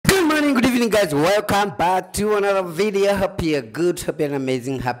morning, good evening, guys. Welcome back to another video. Hope you're good, hope you're an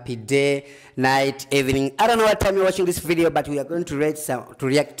amazing, happy day, night, evening. I don't know what time you're watching this video, but we are going to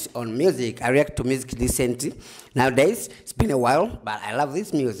react on music. I react to music recently. Nowadays, it's been a while, but I love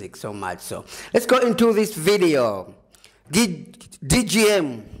this music so much. So let's go into this video.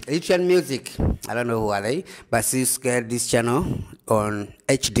 Dgm Eritrean music. I don't know who are they, but please get this channel on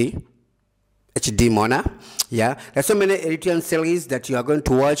HD Mona. Yeah, there's so many Eritrean series that you are going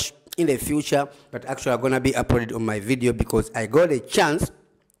to watch in the future, but actually are going to be uploaded on my video because I got a chance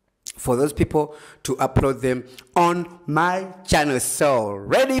for those people to upload them on my channel. So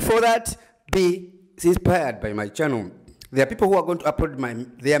ready for that? Be inspired by my channel. There are people who are going to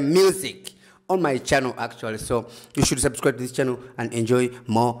upload their music on my channel actually, so you should subscribe to this channel and enjoy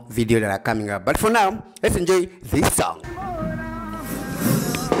more videos that are coming up. But for now, let's enjoy this song.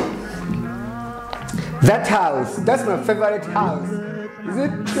 That house, that's my favorite house. Is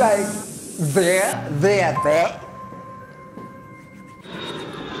it like there?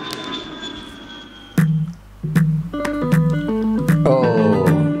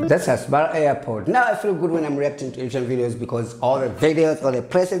 Oh, that's a small airport. Now I feel good when I'm reacting to Asian videos because all the videos, all the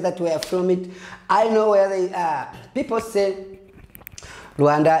places that we have filmed, I know where they are. People say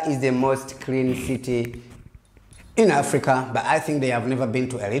Rwanda is the most clean city in Africa, but I think they have never been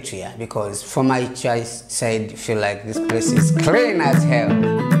to Eritrea because for my choice side, feel like this place is clean as hell.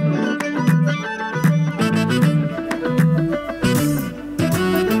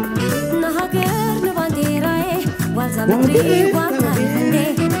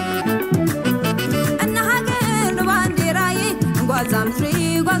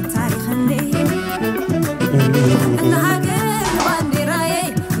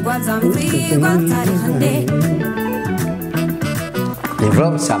 The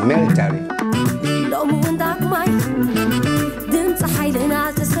robes are military.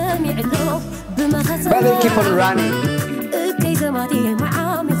 But they keep on running.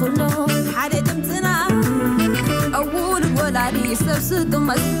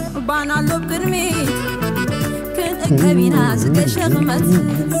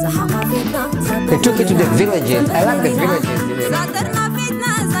 They took it to the villages. I like the villages.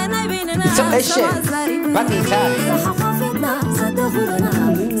 It's so Asian. Back in time.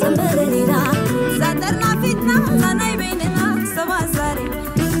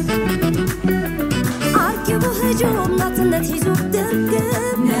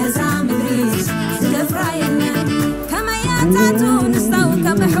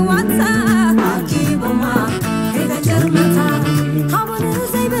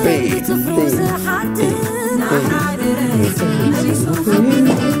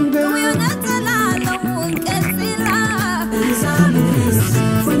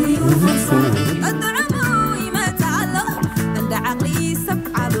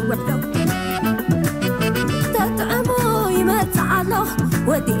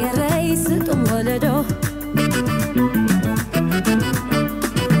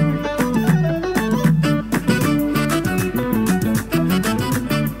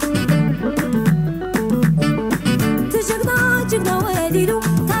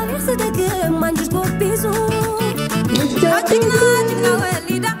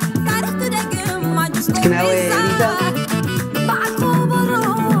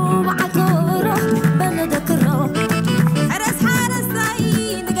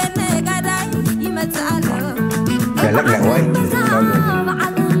 Look that way.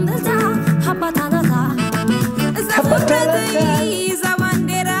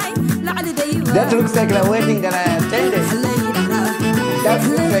 That looks like the wedding that I attended. That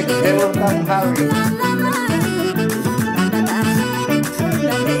looks like they will come Harry.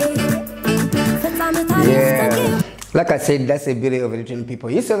 Yeah. Like I said, that's the beauty of Eritrean people.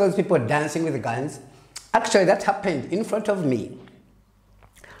 You saw those people dancing with guns. Actually, that happened in front of me.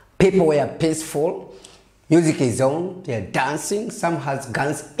 People were peaceful. Music is on, they're dancing, some has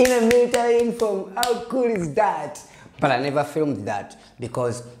guns in a military uniform. How cool is that? But I never filmed that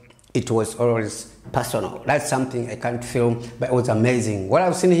because it was always personal. That's something I can't film, but it was amazing. What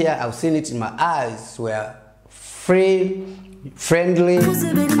I've seen here, I've seen it in my eyes, were free, friendly,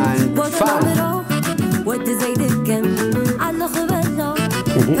 and fun.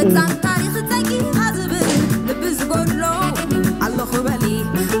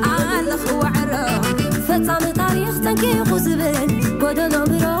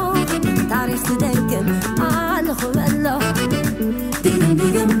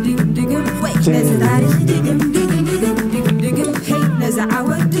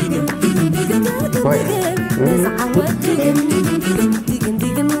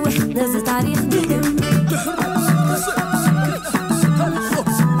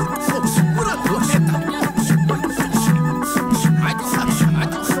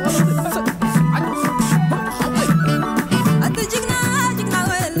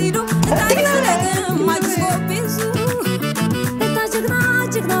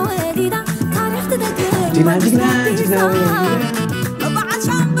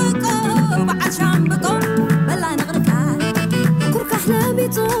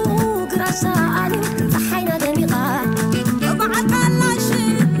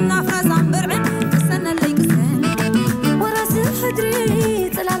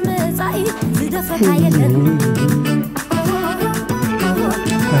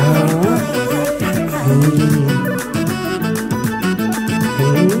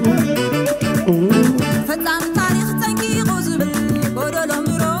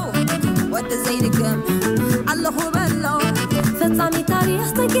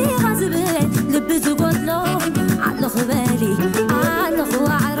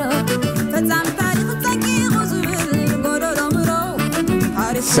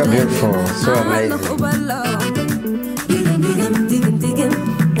 So beautiful, so amazing.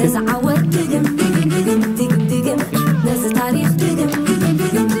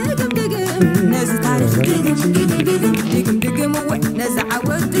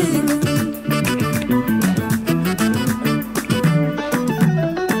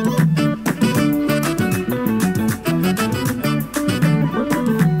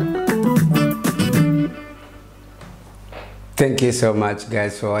 Thank you so much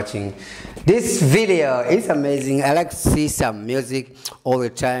guys for watching this video. It's amazing. I like to see some music all the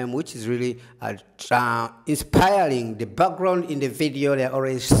time, which is really inspiring. The background in the video that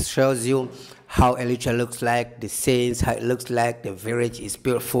always shows you how Eritrea looks like, the scenes, how it looks like, the village is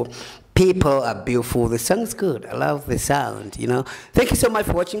beautiful, people are beautiful, the song's good. I love the sound, you know. Thank you so much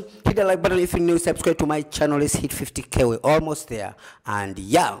for watching. Hit the like button if you're new, subscribe to my channel. Let's hit 50k. We're almost there. And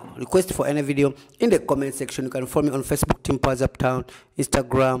yeah, request for any video in the comment section. You can follow me on Facebook, Team Powers Uptown,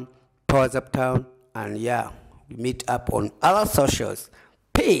 Instagram, Powers Uptown, and yeah, we meet up on other socials.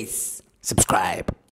 Peace. Subscribe.